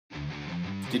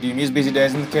Did you miss busy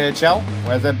days in the KHL?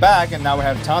 Well, they're back and now we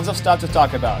have tons of stuff to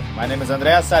talk about. My name is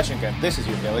Andreas Sachenko and this is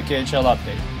your daily KHL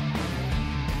update.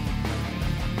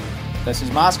 This is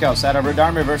Moscow, set of Red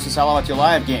Army versus Salavat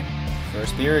Ulayev game.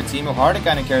 First period, Timo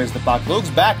Hardikainen carries the puck, looks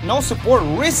back, no support,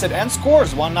 reset and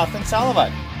scores 1-0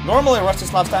 Salavat. Normally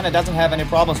Rostislav Stane doesn't have any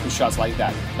problems with shots like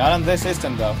that. Not on this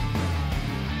instant though.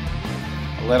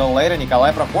 A little later,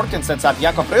 Nikolai Prokhorkin sets up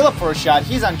Yakov Rylov for a shot.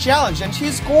 He's unchallenged and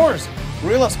he scores.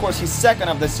 Rylov scores his second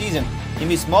of the season. He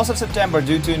missed most of September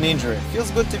due to an injury. Feels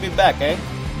good to be back, eh?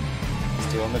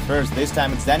 Still in the first, this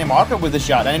time it's Danny Markov with the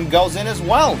shot, and it goes in as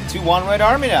well. 2-1 Red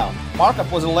Army now.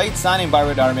 Markov was a late signing by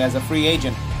Red Army as a free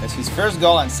agent. That's his first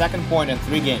goal and second point in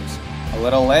 3 games. A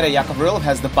little later, Yakov Rylov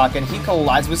has the puck and he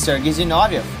collides with Sergei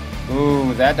Zinoviev.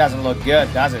 Ooh, that doesn't look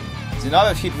good, does it?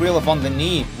 Zinoviev hit Rylov on the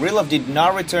knee. Rylov did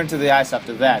not return to the ice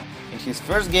after that. In his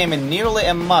first game in nearly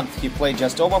a month, he played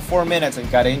just over 4 minutes and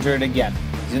got injured again.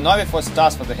 Zinoviev was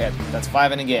tossed for the head. That's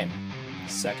 5 in a game.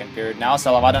 Second period now,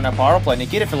 Salavat on a power play.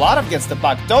 Nikita Filatov gets the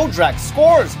puck. Toe drag,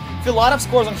 scores! Filatov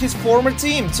scores on his former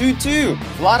team, 2-2.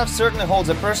 Filatov certainly holds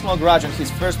a personal grudge on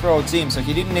his first pro team, so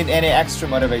he didn't need any extra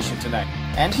motivation tonight.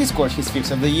 And he scored his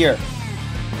 5th of the year.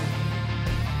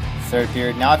 Third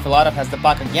period now, Filatov has the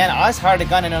puck again. Ice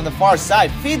Hardikainen on the far side,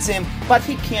 feeds him, but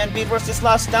he can't beat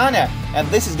Rostislav Stane. And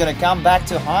this is gonna come back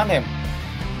to haunt him.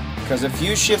 Because a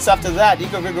few shifts after that,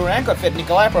 Igor Grigorenko fit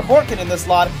Nikolai Prokhorkin in the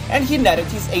slot, and he netted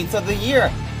his 8th of the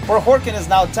year. Prokhorkin is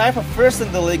now tied for first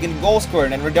in the league in goal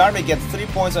scoring, and Red Army gets 3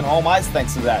 points on home ice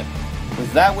thanks to that.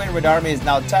 With that win, Red Army is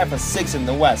now tied for 6th in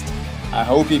the West. I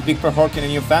hope you pick Prokhorkin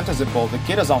in your fantasy pool. The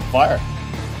kid is on fire.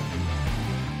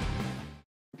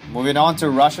 Moving on to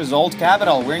Russia's old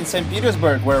capital, we're in St.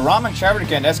 Petersburg, where Roman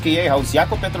Shavrika and SKA host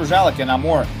Yakov Petruzhalak and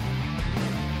Amur.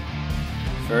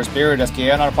 First period,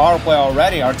 SKA on our power play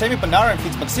already. Artemi Panarin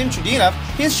feeds Maxim Chudinov.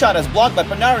 His shot is blocked, but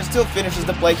Panarin still finishes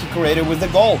the play he created with the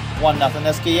goal.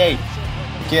 1-0 SKA.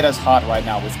 Kid is hot right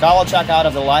now. With Kovalchuk out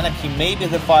of the lineup, he may be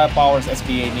the firepower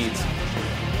SKA needs.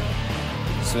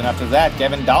 Soon after that,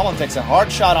 Kevin Dallin takes a hard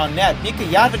shot on net. Mika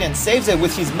Yarvinin saves it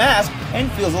with his mask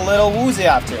and feels a little woozy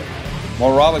after.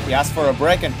 Moreover, he asks for a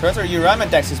break and Petr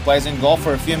Yeremetex plays in goal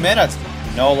for a few minutes.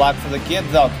 No luck for the kid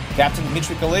though. Captain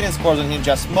Dmitry Kalinin scores on him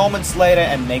just moments later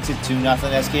and makes it 2-0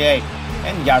 SKA.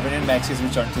 And Yarvinin makes his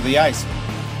return to the ice.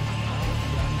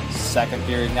 Second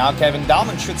period now, Kevin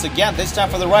Dallin shoots again, this time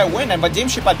for the right wing, and Vadim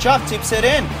Shipachov tips it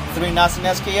in.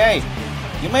 3-0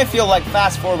 SKA. You may feel like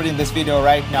fast forwarding this video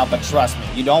right now, but trust me,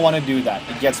 you don't want to do that.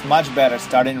 It gets much better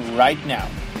starting right now.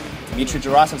 Dmitry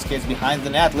Tarasov skates behind the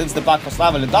net, leaves the puck for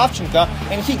Slava Ludovchenko,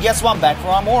 and he gets one back for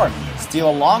Amur. Still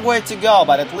a long way to go,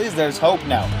 but at least there's hope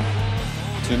now.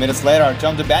 2 minutes later,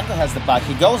 Artem Dubenko has the puck.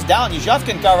 He goes down, Yuzhov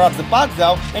can cover up the puck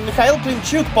though, and Mikhail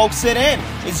Klimchuk pokes it in.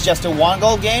 It's just a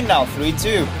 1-goal game now,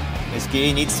 3-2.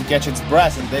 SKA needs to catch its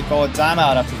breath, and they call a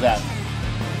timeout after that.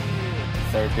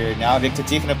 Third period now, Viktor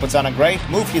Tikhonov puts on a great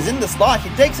move. He's in the slot, he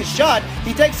takes a shot,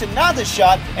 he takes another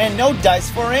shot, and no dice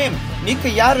for him. Mika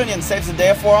Yarvinin saves the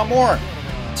day for Amur.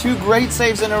 2 great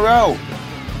saves in a row.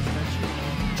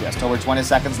 Just over 20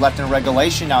 seconds left in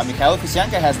regulation now. Mikhail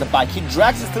Fysenko has the puck. He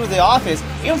drags it through the office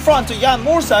in front to Jan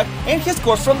Mursak, and he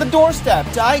scores from the doorstep.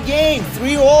 Tie game,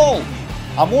 3-all.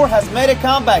 Amur has made a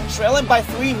comeback, trailing by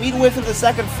 3 midway through the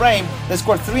second frame. They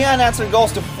scored 3 unanswered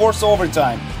goals to force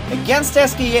overtime. Against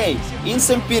SKA in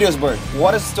St. Petersburg.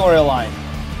 What a storyline.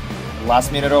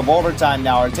 Last minute of overtime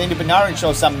now, Artemi Panarin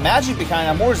shows some magic behind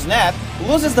Amur's net,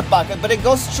 loses the puck, but it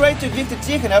goes straight to Viktor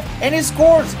Tikhonov and he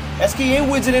scores! SKA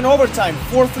wins it in overtime,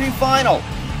 4-3 final.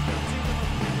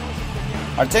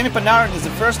 Artemi Panarin is the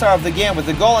first star of the game with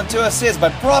the goal and 2 assists,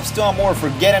 but props to Amur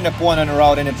for getting a point on the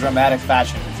road in a dramatic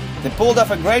fashion. They pulled off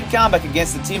a great comeback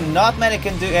against a team not many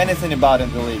can do anything about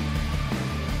in the league.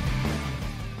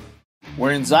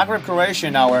 We're in Zagreb,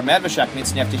 Croatia now, where Medveshak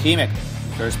meets Neftihimik.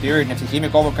 First period,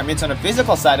 Neftihimik overcommits on the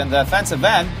physical side in the offensive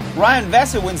end. Ryan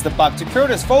Vesey wins the puck to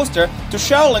Curtis Foster to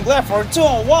Charles Lenglet for a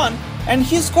 2-on-1, and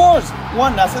he scores!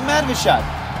 1-0 Medveshak.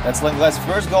 That's Lenglet's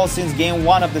first goal since game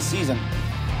 1 of the season.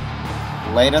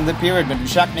 Late in the period,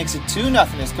 Medveshak makes it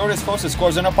 2-0 as Curtis Foster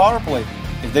scores on a power play.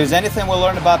 If there's anything we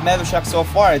learned about Medveshak so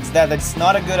far, it's that it's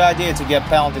not a good idea to get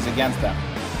penalties against them.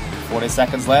 40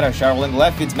 seconds later, Charles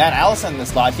Lenglet feeds Matt Allison in the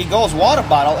slot. He goes water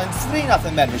bottle and 3-0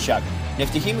 Medveshak.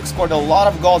 Neftihimik scored a lot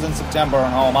of goals in September on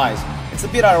home ice. It's a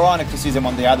bit ironic to see them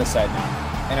on the other side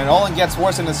now. And it only gets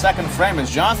worse in the second frame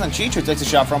as Jonathan Chichu takes a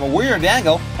shot from a weird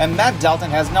angle and Matt Dalton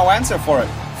has no answer for it.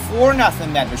 4-0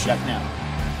 Medveshak now.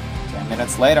 10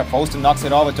 minutes later, Foster knocks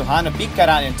it over to Hanno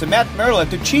Pikkarainen, to Matt Merle,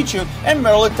 to Chichu, and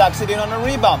Merle tucks it in on a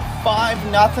rebound. 5-0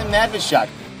 Medveshak.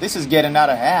 This is getting out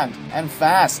of hand, and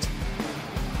fast.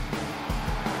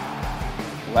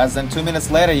 Less than 2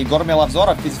 minutes later, Yegor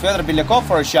Milavzorov feeds Fyodor Belyakov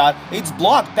for a shot. It's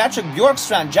blocked. Patrick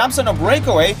Bjorkstrand jumps on a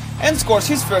breakaway and scores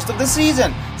his first of the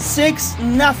season. 6-0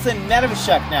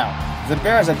 Nedveshek now. The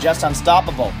Bears are just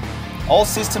unstoppable. All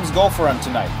systems go for him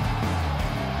tonight.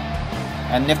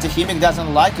 And Neftechimik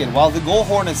doesn't like it. While the goal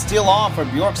horn is still on for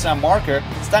Bjorkstrand marker,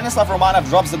 Stanislav Romanov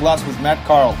drops the gloves with Matt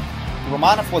Carl.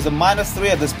 Romanov was a -3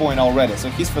 at this point already, so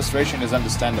his frustration is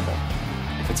understandable.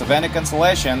 If it's of any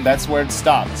consolation, that's where it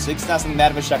stopped. 6-0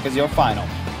 Nedveshek is your final.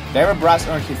 Barry Brass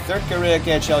earned his third career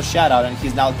KHL shutout, and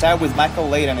he's now tied with Michael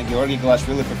Layton and Georgi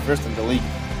Glashvili for first in the league.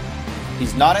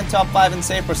 He's not in top 5 in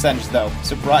save percentage though.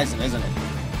 Surprising, isn't it?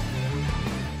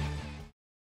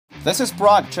 This is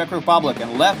Prague, Czech Republic,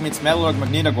 and Lev meets Metallurg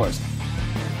Magnitogorsk.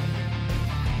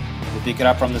 We pick it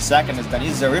up from the second as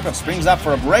Denis Zaripov springs up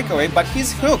for a breakaway, but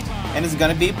he's hooked, and it's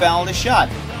gonna be a penalty shot.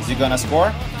 Is he gonna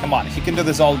score? Come on, he can do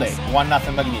this all day.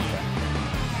 1-0 Magnitka.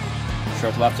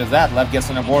 Shortly after that, Lev gets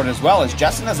on a board as well as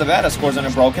Justin Azaveta scores on a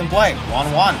broken play.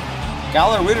 1-1.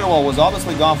 Kalle Ritterwall was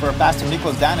obviously gone for a pass to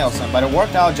Niklas Danielsson, but it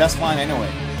worked out just fine anyway.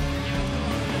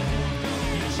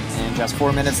 And just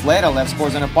 4 minutes later, Lev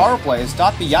scores on a power play as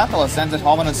Topi Yakala sends it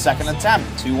home on his second attempt.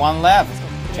 2-1 Lev.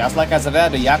 Just like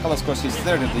Azaveta, Yakala scores his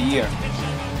third of the year.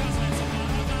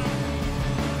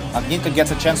 Magnitka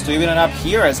gets a chance to even it up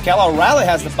here as Kel O'Reilly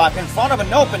has the puck in front of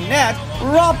an open net,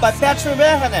 robbed by Petr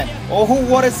Vehanen. Oh,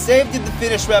 what a save did the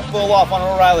Finnish rep pull off on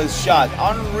O'Reilly's shot.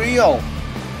 Unreal.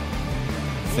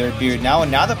 Third period now,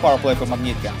 another power play for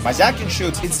Magnitka. Mazyakin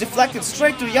shoots, it's deflected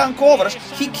straight to Jan Kovacs.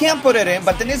 He can't put it in,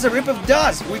 but Denis Zaripov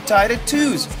does. We're tied at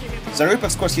 2s.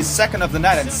 Zaripov scores his second of the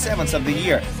night and 7th of the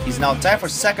year. He's now tied for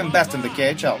second best in the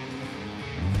KHL.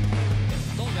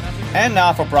 And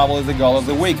now for probably the goal of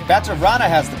the week. Petr Vrana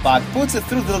has the puck, puts it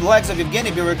through the legs of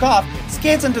Evgeny Birykov,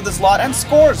 skates into the slot and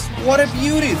scores. What a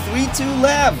beauty! 3-2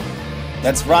 Lev.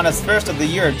 That's Vrana's first of the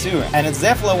year too, and it's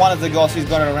definitely one of the goals he's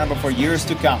going to remember for years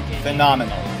to come.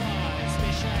 Phenomenal.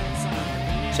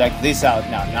 Check this out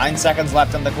now. 9 seconds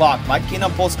left on the clock. Mike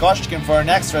Keenan pulls Koshkin for an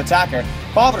extra attacker.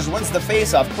 Kovacs wins the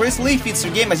faceoff. Chris Lee feeds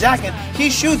Sergei Mazyakin. He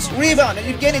shoots, rebound, and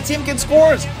Evgeny Timkin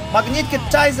scores. Magnitka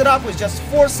ties it up with just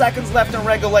 4 seconds left in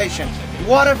regulation.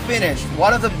 What a finish.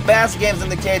 One of the best games in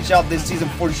the KHL this season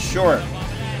for sure.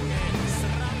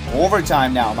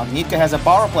 Overtime now. Magnitka has a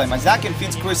power play. Mazyakin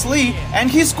feeds Chris Lee,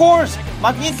 and he scores.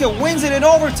 Magnitka wins it in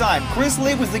overtime. Chris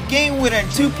Lee with the game winner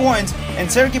and 2 points, and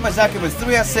Sergei Mazyakin with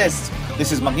 3 assists.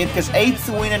 This is Magnitka's 8th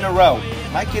win in a row.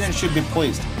 Mike Keenan should be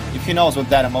pleased, if he knows what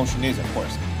that emotion is, of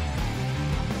course.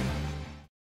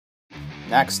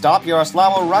 Next stop,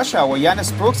 Yaroslavl, Russia, where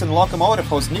Yanis Brooks and Lokomotiv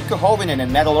host Niko Hovinen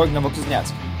and Metallurg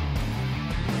Novokuznetsk.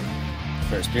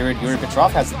 First period, Yuri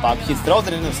Petrov has the puck, he throws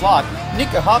it in the slot,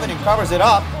 Niko Hovinen covers it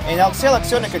up, and Alexei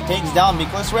Laksionika takes down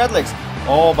Miklas Redliks.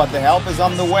 Oh, but the help is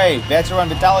on the way. Veteran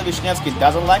Vitaly Vishnevsky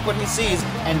doesn't like what he sees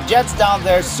and jets down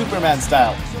there Superman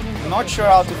style. I'm not sure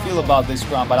how to feel about this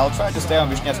scrum, but I'll try to stay on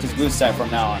Vishnevsky's good side from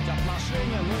now on.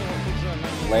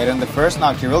 Later in the first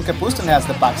now, Kirill Kapustin has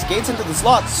the puck, skates into the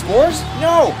slot, scores?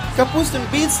 No! Kapustin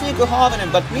beats Niko Hovinen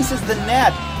but misses the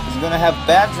net. He's gonna have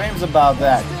bad dreams about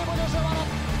that.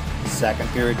 Second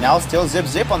period now, still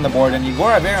zip-zip on the board, and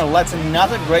Yegor Averin lets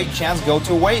another great chance go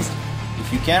to waste.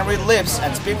 If you can't read lips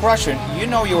and speak Russian, you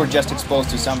know you were just exposed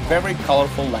to some very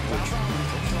colorful language.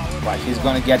 But he's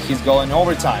gonna get his goal in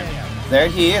overtime. There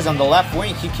he is on the left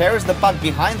wing, he carries the puck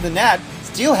behind the net,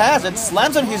 still has it,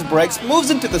 slams on his brakes, moves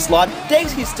into the slot,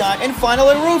 takes his time, and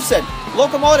finally roofs it.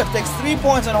 Lokomotiv takes 3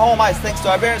 points on home ice thanks to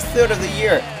Averin's third of the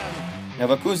year.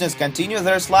 Novokuznetsk continue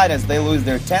their slide as they lose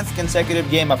their 10th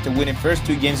consecutive game after winning first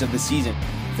 2 games of the season.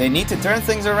 They need to turn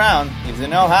things around. If they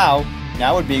know how,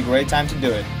 now would be a great time to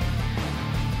do it.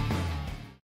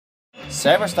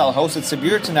 Severstal hosted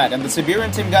Sibir tonight, and the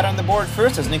Siberian team got on the board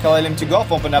first as Nikolai Lemtigov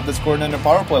opened up the scoring on a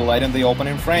power play late in the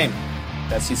opening frame.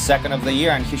 That's his second of the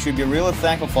year, and he should be really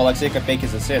thankful for Alexei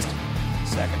Kopeyki's assist.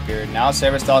 Second period now,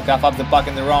 Severstal cough up the puck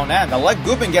in their own end. Oleg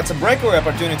Gubin gets a breakaway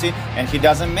opportunity, and he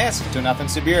doesn't miss. 2-0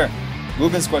 Sibir.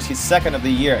 Gubin scores his second of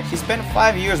the year. He spent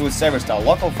 5 years with Severstal.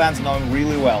 Local fans know him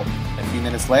really well. A few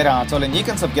minutes later, Anatoly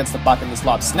Nikontsov gets the puck in the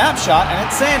slot. Snapshot, and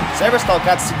it's in! Severstal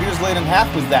cuts Sibir's lead in half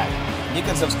with that.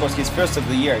 Nikontsov scores his first of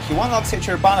the year. He won Alexei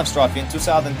Cherpanov's trophy in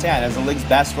 2010 as the league's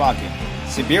best rookie.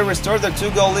 Sibir restored their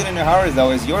 2-goal lead in a hurry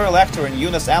though as Yuri Lecter and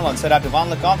Yunus Anlon set up Ivan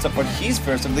Lekontsov for his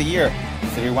first of the year.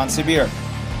 3-1 Sibir.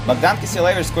 Bogdan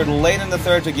Kiselevich scored late in the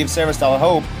third to give Severstal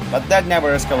hope, but that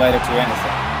never escalated to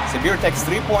anything. Sibir takes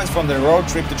 3 points from their road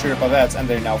trip to Cherpovets, and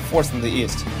they're now 4th in the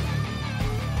East.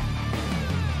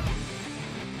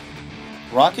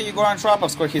 Rocky Yegor Antropov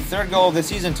scored his third goal of the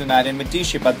season tonight in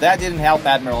Mitishi, but that didn't help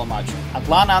Admiral much.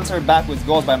 Atlan answered back with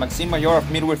goals by Maxim Mayorov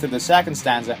midway through the second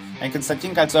stanza and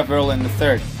Konstantin Koltsov early in the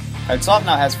third. Koltsov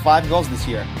now has 5 goals this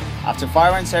year. After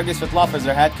firing Sergei Svetlov as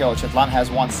their head coach, Atlan has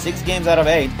won 6 games out of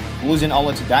 8, losing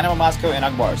only to Dynamo Moscow and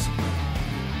Akbars.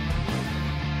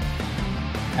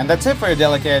 And that's it for your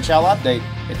daily KHL update.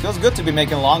 It feels good to be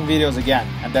making long videos again,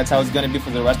 and that's how it's going to be for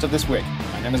the rest of this week.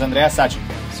 My name is Andreas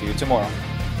Sachenko. See you tomorrow.